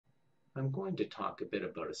I'm going to talk a bit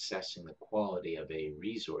about assessing the quality of a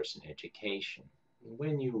resource in education.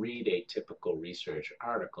 When you read a typical research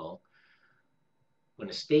article, when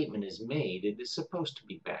a statement is made, it is supposed to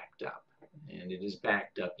be backed up. And it is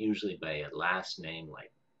backed up usually by a last name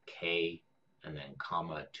like K and then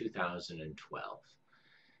comma 2012.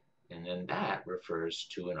 And then that refers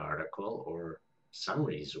to an article or some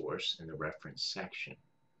resource in the reference section.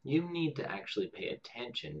 You need to actually pay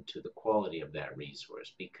attention to the quality of that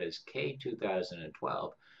resource because K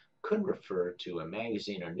 2012 could refer to a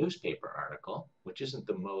magazine or newspaper article, which isn't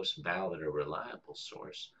the most valid or reliable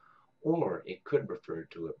source, or it could refer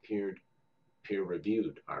to a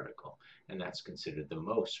peer-reviewed article, and that's considered the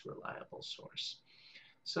most reliable source.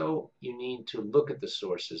 So you need to look at the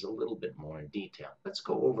sources a little bit more in detail. Let's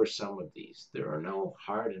go over some of these. There are no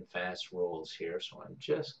hard and fast rules here, so I'm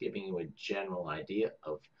just giving you a general idea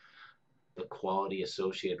of the quality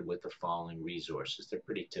associated with the following resources. They're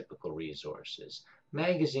pretty typical resources.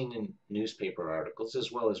 Magazine and newspaper articles,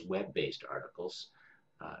 as well as web-based articles,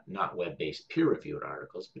 not web-based peer-reviewed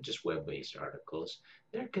articles, but just web-based articles,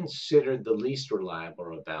 they're considered the least reliable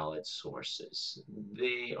or valid sources.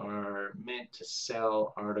 They are meant to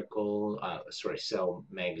sell sell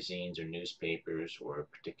magazines or newspapers or a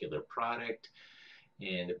particular product,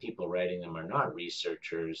 and the people writing them are not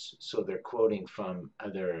researchers, so they're quoting from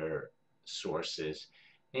other sources,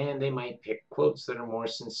 and they might pick quotes that are more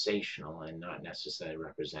sensational and not necessarily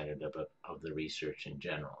representative of the research in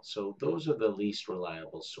general. So those are the least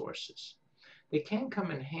reliable sources. They can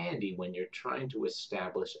come in handy when you're trying to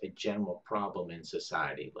establish a general problem in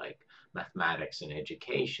society, like mathematics and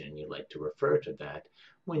education. You like to refer to that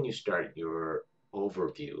when you start your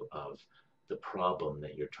overview of the problem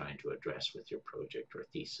that you're trying to address with your project or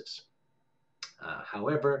thesis.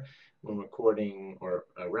 However, when recording or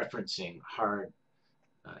referencing hard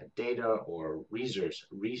data or research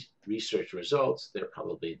results, they're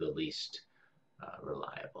probably the least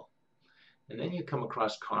reliable. And then you come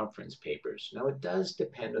across conference papers. Now, it does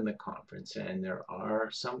depend on the conference, and there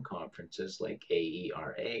are some conferences like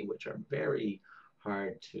AERA, which are very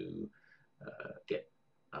hard to get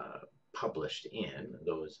published in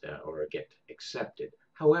those or get accepted.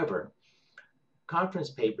 However, conference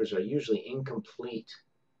papers are usually incomplete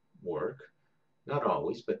work. Not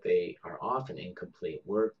always, but they are often incomplete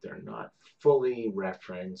work. They're not fully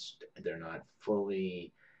referenced. They're not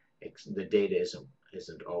fully, the data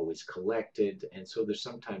isn't always collected. And so there's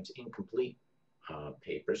sometimes incomplete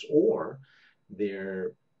papers, or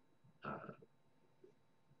they're uh,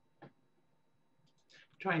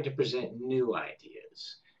 trying to present new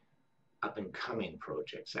ideas, up and coming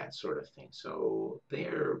projects, that sort of thing. So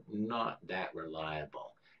they're not that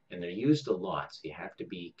reliable, and they're used a lot, so you have to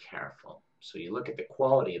be careful. So you look at the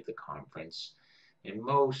quality of the conference, and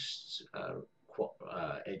most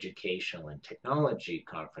educational and technology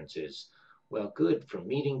conferences, well, good for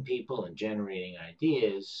meeting people and generating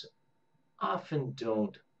ideas, often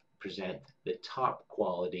don't present the top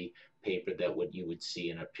quality paper that you would see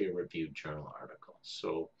in a peer-reviewed journal article.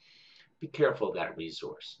 So be careful of that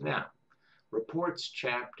resource. Now, reports,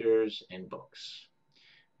 chapters, and books.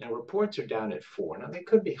 Now, reports are down at 4. Now, they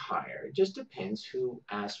could be higher. It just depends who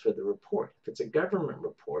asked for the report. If it's a government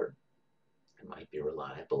report, it might be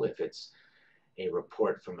reliable. If it's a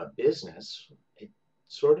report from a business, it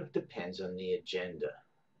sort of depends on the agenda.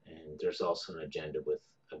 And there's also an agenda with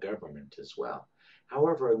a government as well.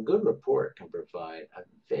 However, a good report can provide a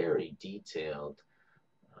very detailed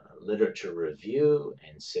literature review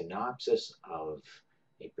and synopsis of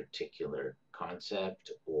a particular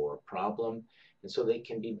concept or problem. And so they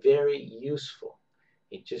can be very useful.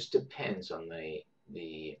 It just depends on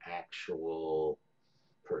the actual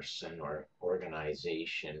person or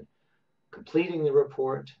organization completing the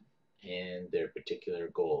report and their particular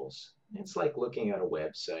goals. It's like looking at a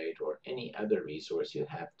website or any other resource. You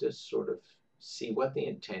have to sort of see what the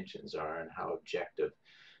intentions are and how objective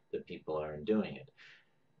the people are in doing it.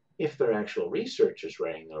 If they're actual researchers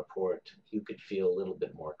writing the report, you could feel a little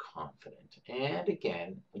bit more confident. And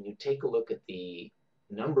again, when you take a look at the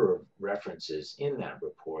number of references in that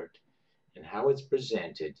report and how it's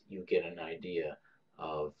presented, you get an idea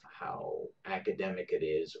of how academic it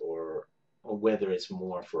is or whether it's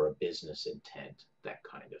more for a business intent, that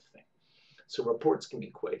kind of thing. So reports can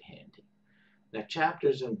be quite handy. Now,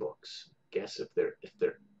 chapters and books. Guess if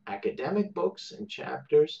they're academic books and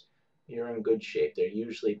chapters, you're in good shape. They're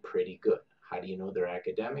usually pretty good. How do you know they're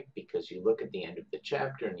academic? Because you look at the end of the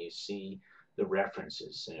chapter and you see the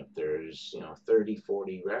references. And if there's 30,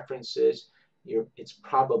 40 references, it's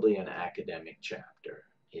probably an academic chapter.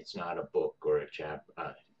 It's not a book or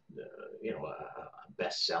a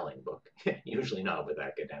best-selling book, usually not with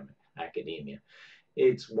academia.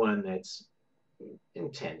 It's one that's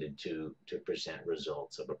intended to present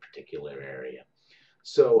results of a particular area.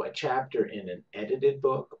 So a chapter in an edited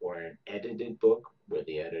book or an edited book where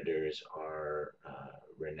the editors are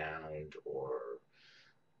renowned or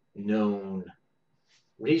known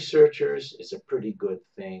researchers is a pretty good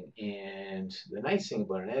thing. And the nice thing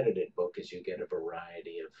about an edited book is you get a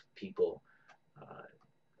variety of people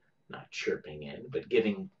not chirping in, but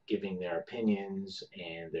giving their opinions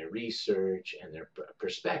and their research and their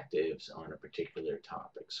perspectives on a particular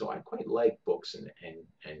topic. So I quite like books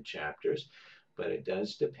and chapters, but it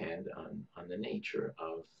does depend on the nature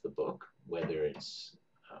of the book, whether it's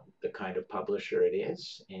the kind of publisher it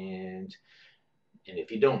is, and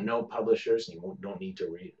if you don't know publishers, you don't need to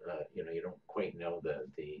read, you don't quite know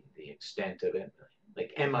the extent of it.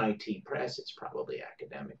 Like MIT Press, it's probably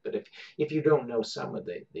academic. But if you don't know some of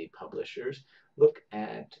the publishers, look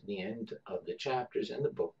at the end of the chapters in the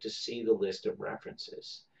book to see the list of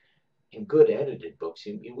references. In good edited books,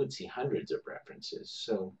 you would see hundreds of references.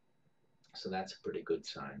 So that's a pretty good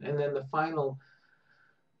sign. And then the final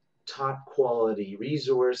top quality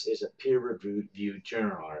resource is a peer-reviewed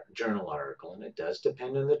journal article, and it does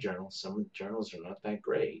depend on the journal. Some journals are not that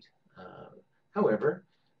great. However,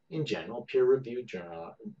 in general, peer-reviewed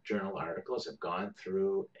journal articles have gone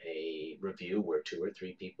through a review where 2 or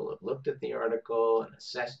 3 people have looked at the article and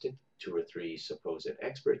assessed it, 2 or 3 supposed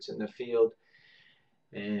experts in the field,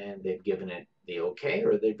 and they've given it the okay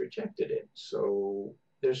or they've rejected it. So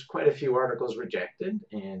there's quite a few articles rejected,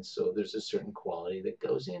 and so there's a certain quality that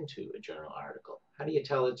goes into a journal article. How do you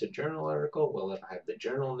tell it's a journal article? Well, it'll have the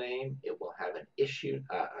journal name, it will have an issue,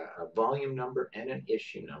 a volume number, and an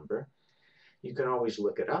issue number. You can always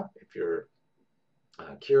look it up if you're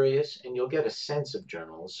curious, and you'll get a sense of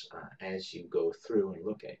journals as you go through and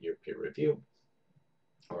look at your peer review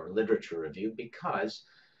or literature review, because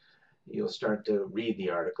you'll start to read the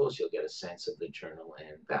articles, you'll get a sense of the journal,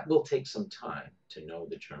 and that will take some time to know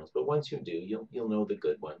the journals. But once you do, you'll know the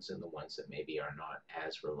good ones and the ones that maybe are not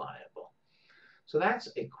as reliable. So that's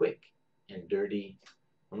a quick and dirty,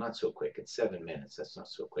 well, not so quick, it's 7 minutes, that's not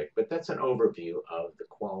so quick, but that's an overview of the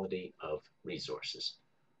quality of resources.